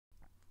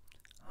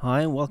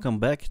Hi, welcome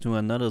back to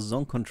another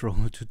zone control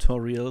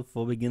tutorial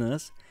for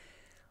beginners.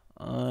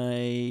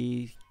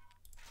 I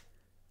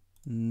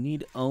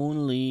need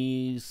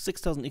only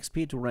 6000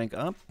 XP to rank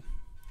up.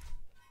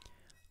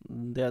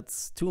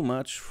 That's too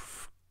much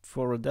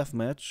for a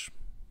deathmatch,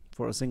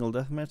 for a single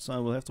deathmatch, so I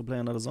will have to play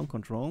another zone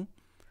control.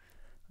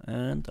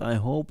 And I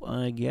hope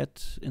I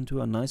get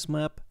into a nice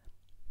map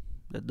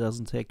that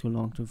doesn't take too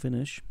long to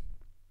finish.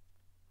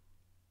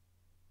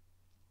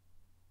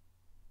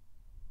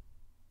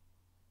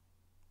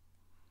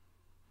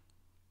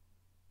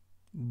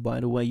 By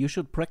the way, you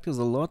should practice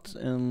a lot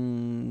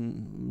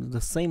in the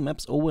same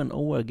maps over and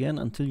over again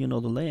until you know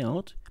the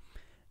layout,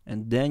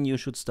 and then you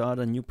should start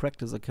a new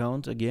practice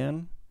account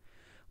again,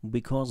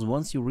 because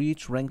once you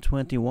reach rank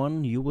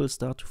 21 you will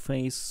start to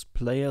face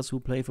players who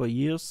play for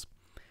years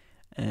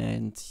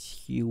and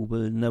you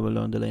will never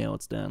learn the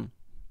layouts then.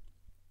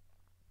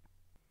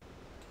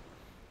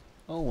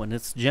 Oh, and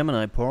it's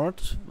Gemini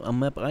Port, a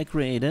map I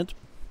created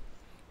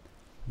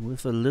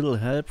with a little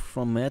help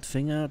from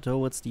Madfinger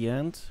towards the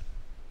end.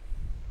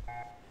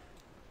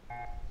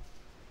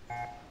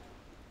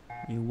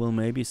 You will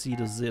maybe see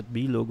the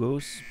ZB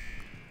logos,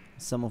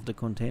 some of the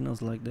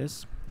containers like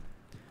this.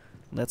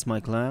 That's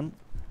my clan.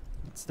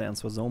 It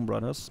stands for Zone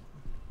Brothers.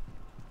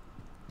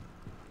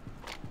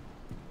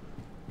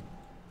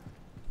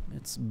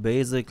 It's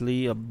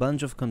basically a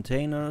bunch of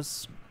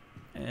containers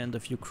and a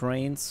few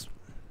cranes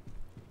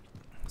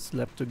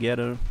slapped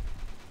together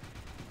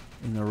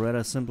in a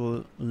rather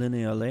simple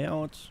linear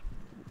layout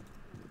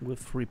with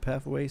 3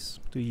 pathways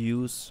to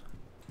use.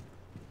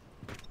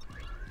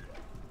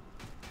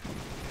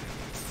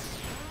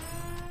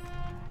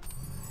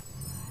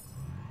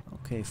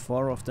 Okay,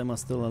 4 of them are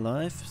still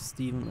alive.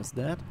 Steven is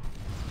dead.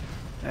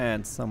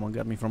 And someone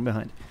got me from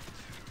behind.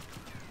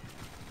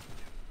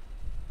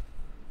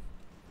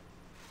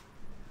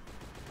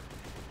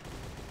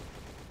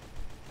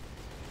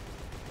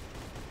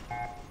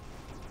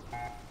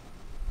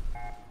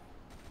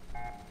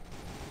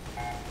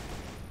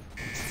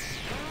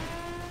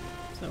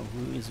 So,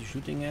 who is he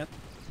shooting at?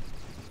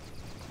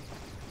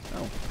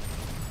 Oh,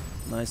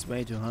 nice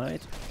way to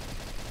hide.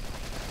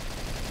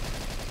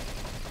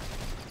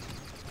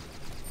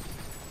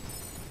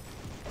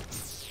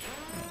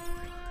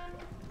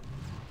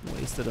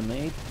 Wasted a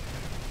nade,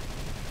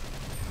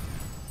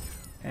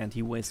 and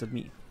he wasted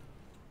me.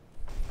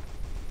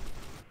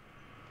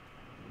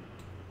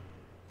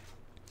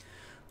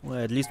 Well,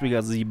 at least we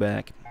got Z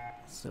back,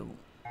 so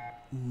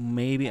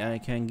maybe I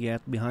can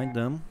get behind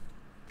them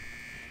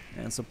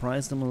and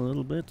surprise them a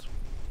little bit.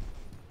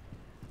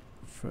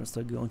 First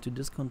I go into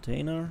this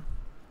container,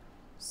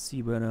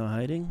 see where they're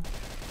hiding.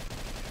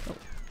 Oh,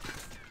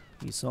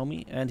 he saw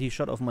me and he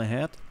shot off my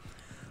head.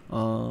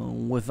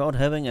 Without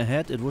having a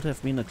head, it would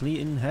have been a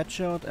clean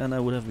headshot and I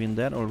would have been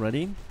dead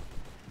already.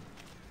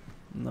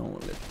 Now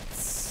let's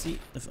see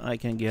if I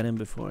can get him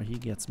before he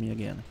gets me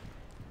again.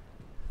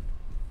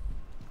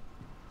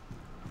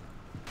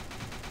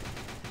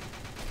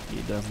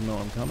 He doesn't know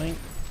I'm coming.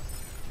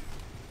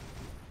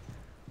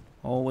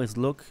 Always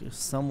look if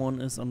someone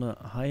is on a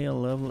higher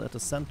level at the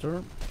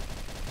center.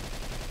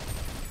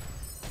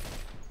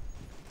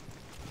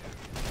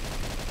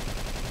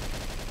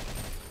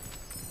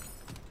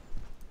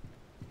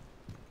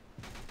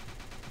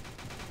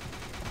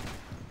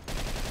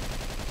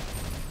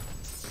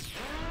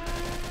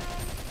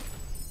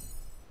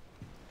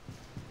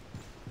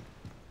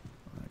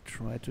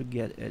 Try to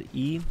get at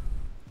E.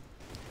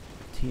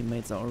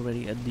 Teammates are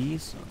already at D,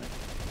 so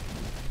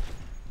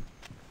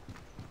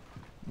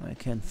I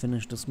can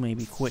finish this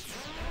maybe quick.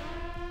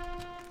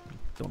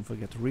 Don't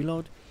forget to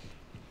reload.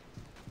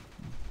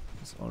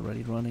 He's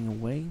already running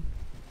away.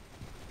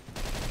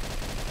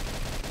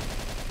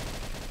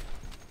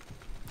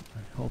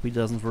 I hope he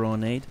doesn't throw a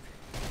nade.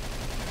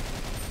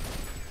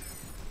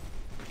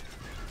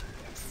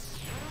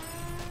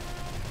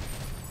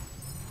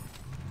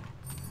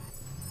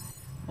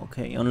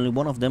 Okay, only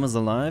one of them is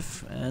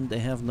alive and they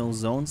have no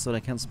zones, so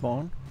they can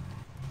spawn.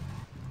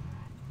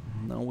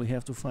 Now we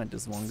have to find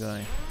this one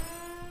guy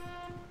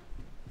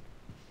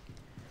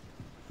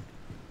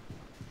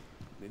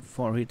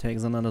before he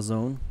takes another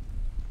zone.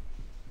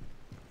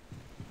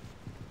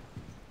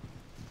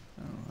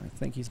 I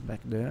think he's back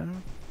there.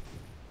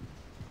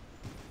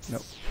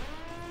 Nope.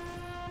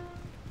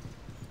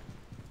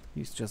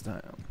 He's just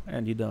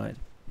and he died.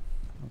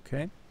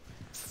 Okay.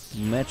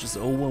 Match is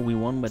over, we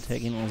won by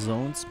taking all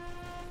zones.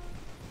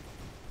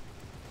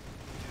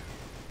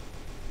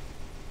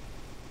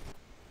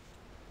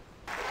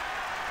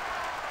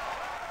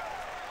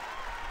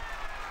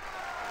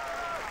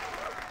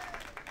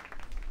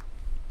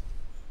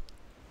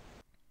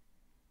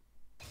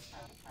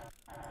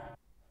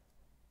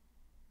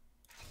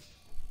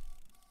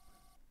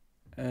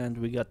 And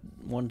we got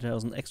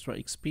 1000 extra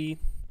XP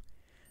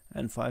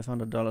and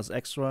 $500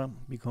 extra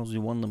because we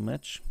won the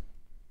match.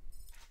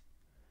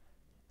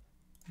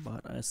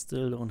 But I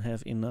still don't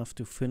have enough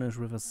to finish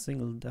with a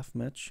single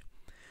deathmatch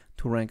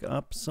to rank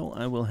up, so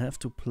I will have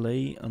to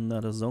play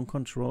another zone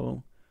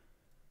control,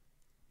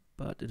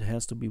 but it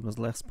has to be with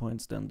less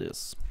points than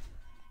this.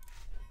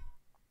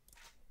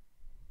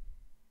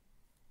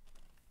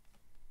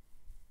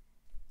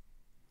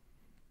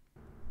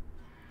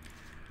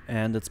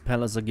 And it's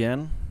palace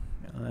again.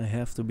 I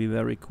have to be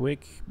very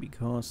quick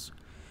because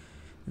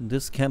in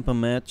this camper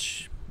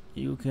match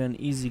you can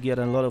easily get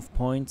a lot of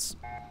points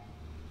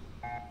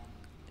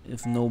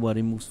if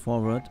nobody moves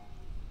forward.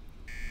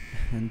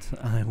 And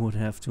I would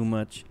have too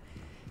much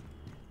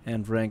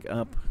and rank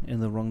up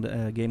in the wrong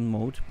game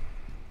mode.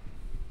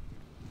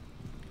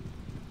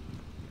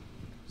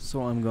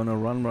 So I'm gonna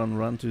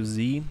run to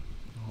Z.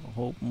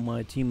 Hope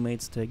my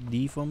teammates take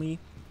D for me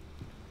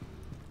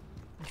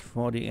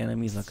before the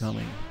enemies are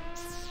coming.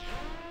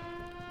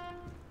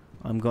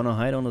 I'm gonna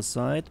hide on the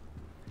side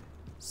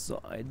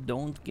so I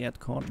don't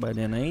get caught by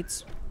their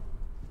nades.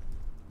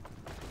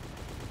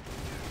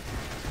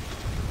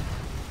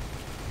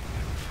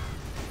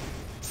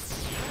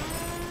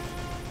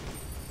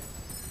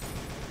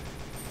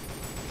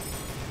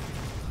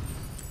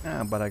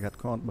 But I got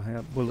caught by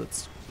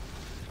bullets.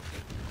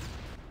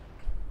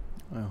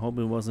 I hope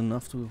it was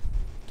enough to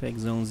take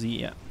zone Z.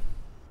 Yeah.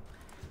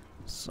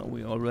 So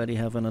we already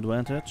have an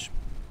advantage.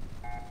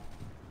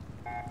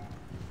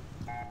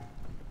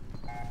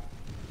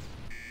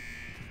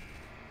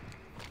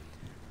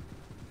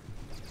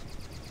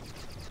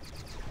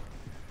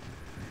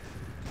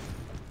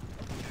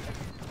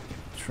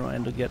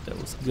 Trying to get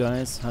those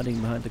guys hiding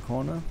behind the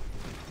corner.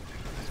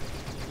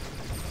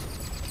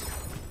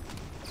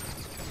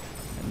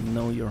 And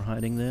no, you're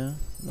hiding there.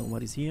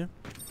 Nobody's here.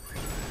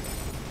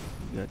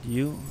 Got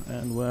you,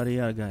 and where are the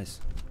other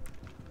guys?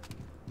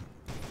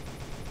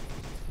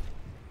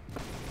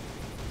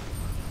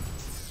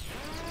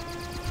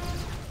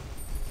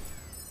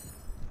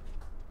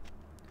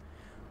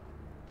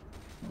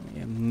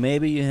 Yeah,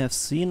 maybe you have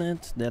seen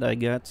it that I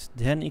got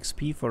 10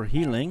 XP for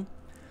healing.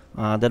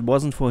 That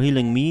wasn't for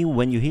healing me.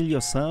 When you heal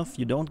yourself,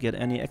 you don't get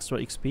any extra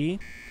XP,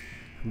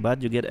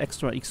 but you get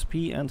extra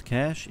XP and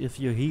cash if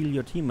you heal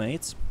your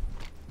teammates.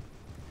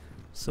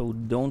 So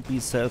don't be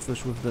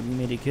selfish with the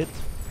medikit.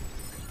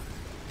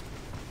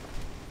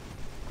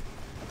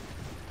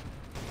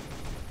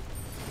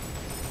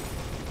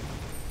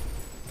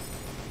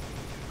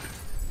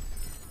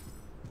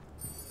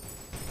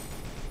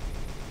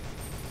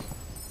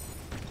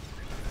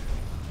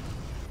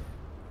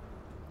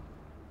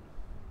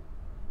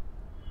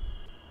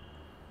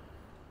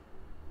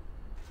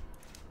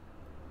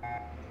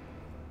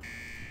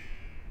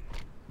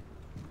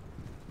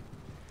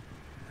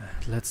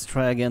 Let's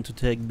try again to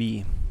take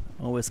B.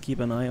 Always keep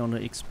an eye on the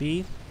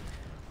XP.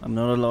 I'm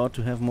not allowed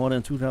to have more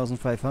than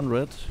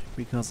 2500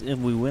 because if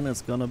we win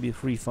it's gonna be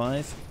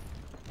 3-5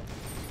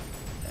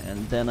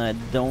 and then I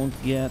don't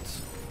get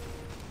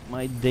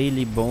my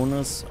daily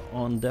bonus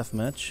on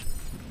deathmatch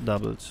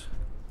doubled.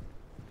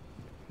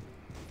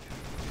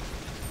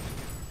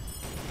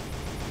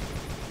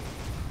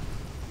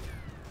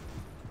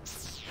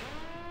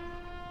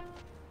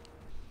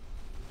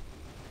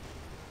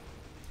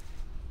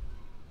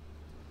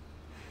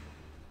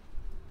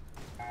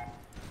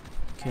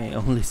 Okay,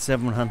 only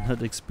 700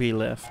 XP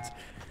left.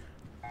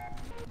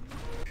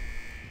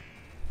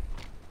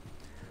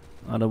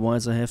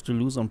 Otherwise I have to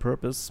lose on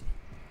purpose,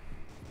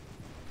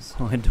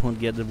 so I don't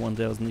get the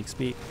 1000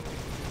 XP.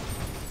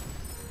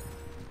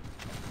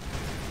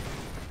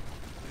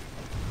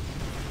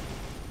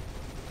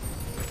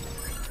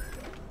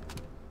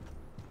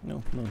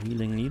 No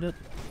healing needed.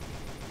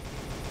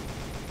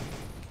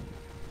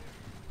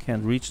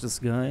 Can't reach this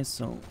guy,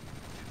 so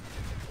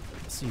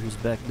let's see who's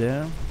back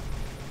there.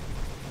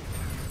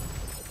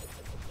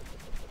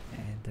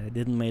 I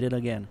didn't made it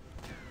again.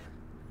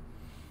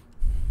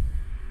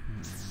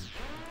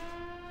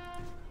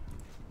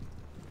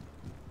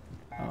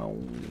 Oh,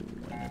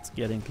 and it's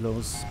getting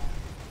close.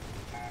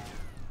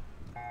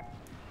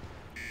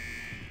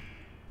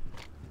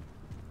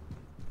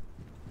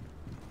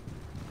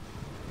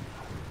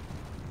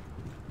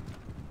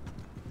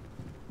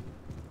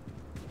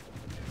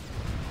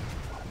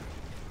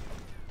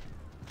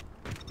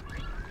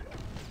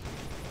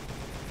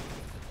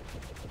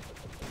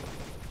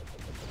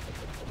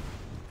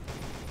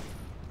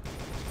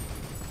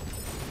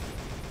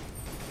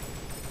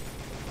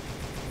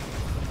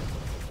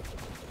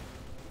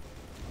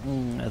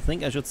 I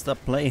think I should stop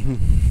playing,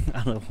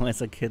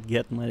 otherwise I could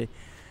get my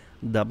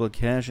double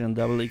cash and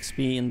double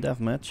XP in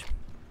deathmatch.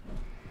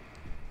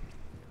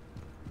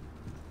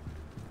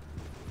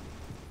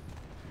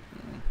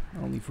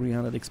 Only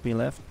 300 XP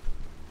left.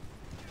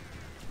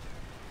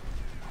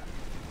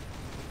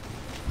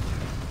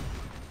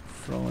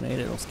 Throw an 8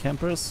 at those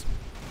campers.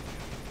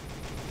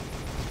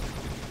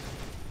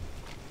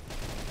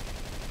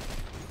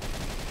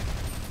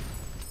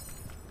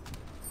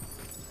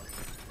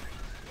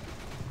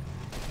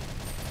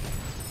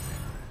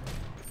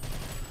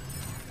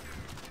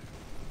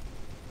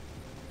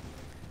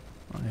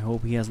 I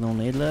hope he has no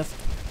nade left.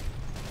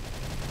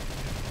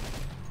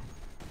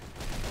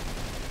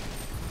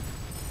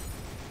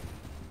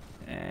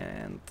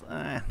 And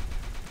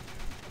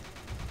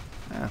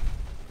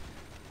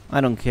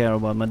I don't care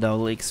about my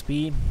double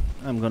XP.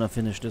 I'm gonna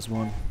finish this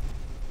one.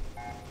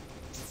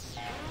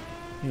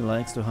 He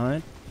likes to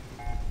hide.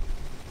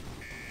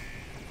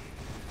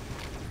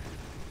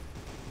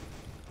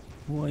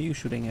 Who are you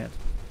shooting at?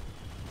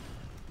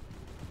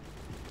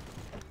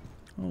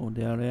 Oh,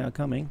 there they are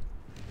coming.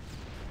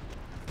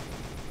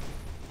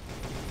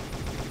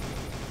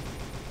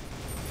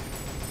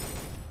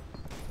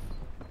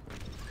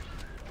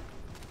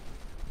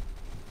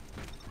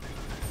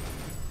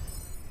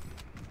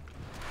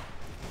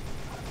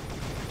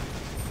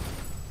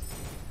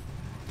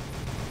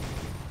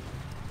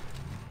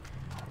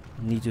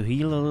 Need to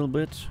heal a little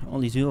bit.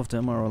 Only 2 of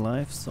them are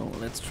alive, so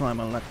let's try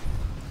my luck.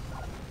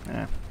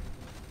 Ah.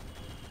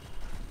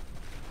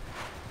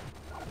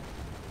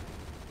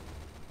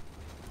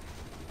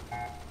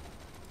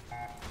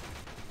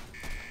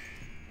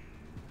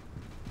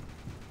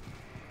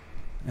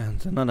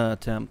 And another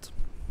attempt.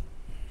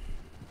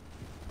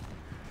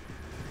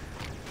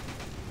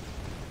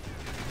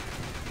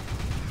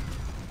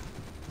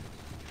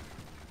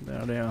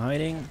 There they are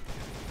hiding.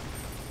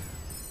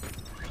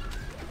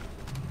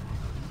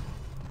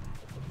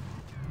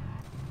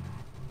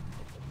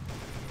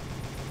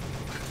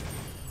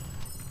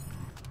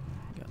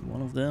 Got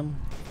one of them.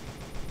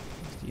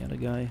 There's the other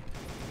guy.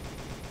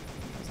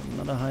 There's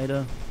another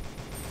hider.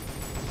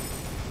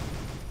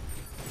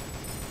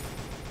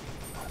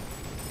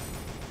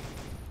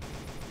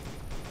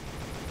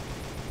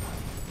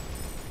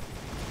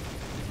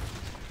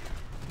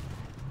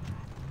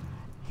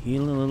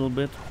 Heal a little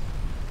bit.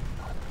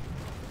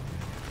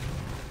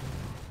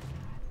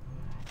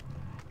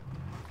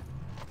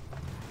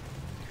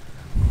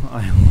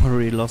 I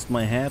already lost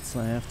my head, so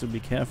I have to be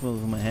careful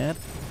with my head.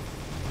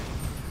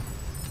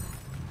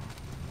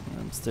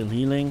 I'm still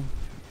healing.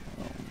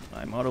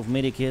 I'm out of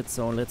medikit,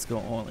 so let's go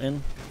all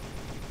in.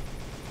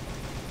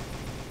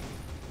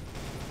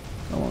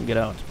 Come on, get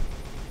out.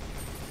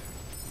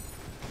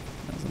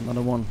 There's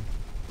another one.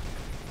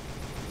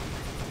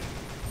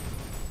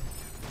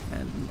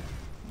 And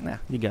nah,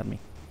 you got me.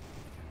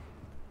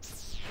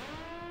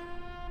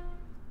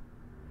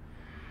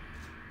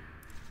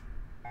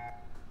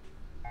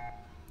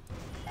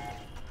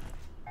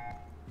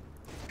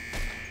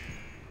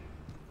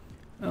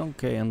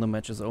 Okay, and the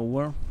match is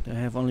over. They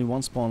have only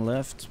one spawn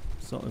left,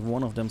 so if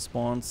one of them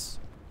spawns,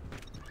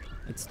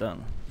 it's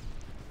done.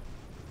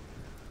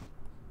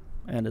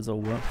 And it's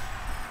over.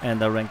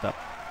 And I ranked up.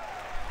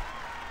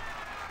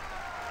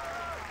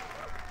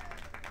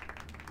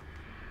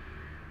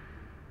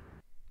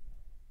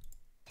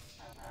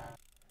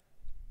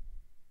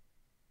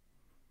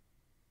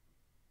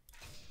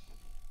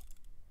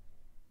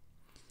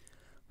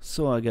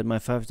 So I get my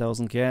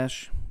 5,000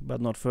 cash, but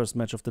not first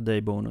match of the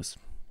day bonus.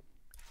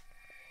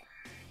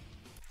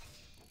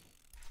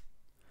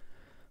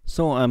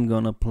 So I'm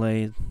gonna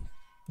play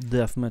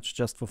deathmatch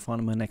just for fun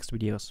in my next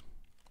videos.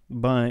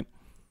 Bye.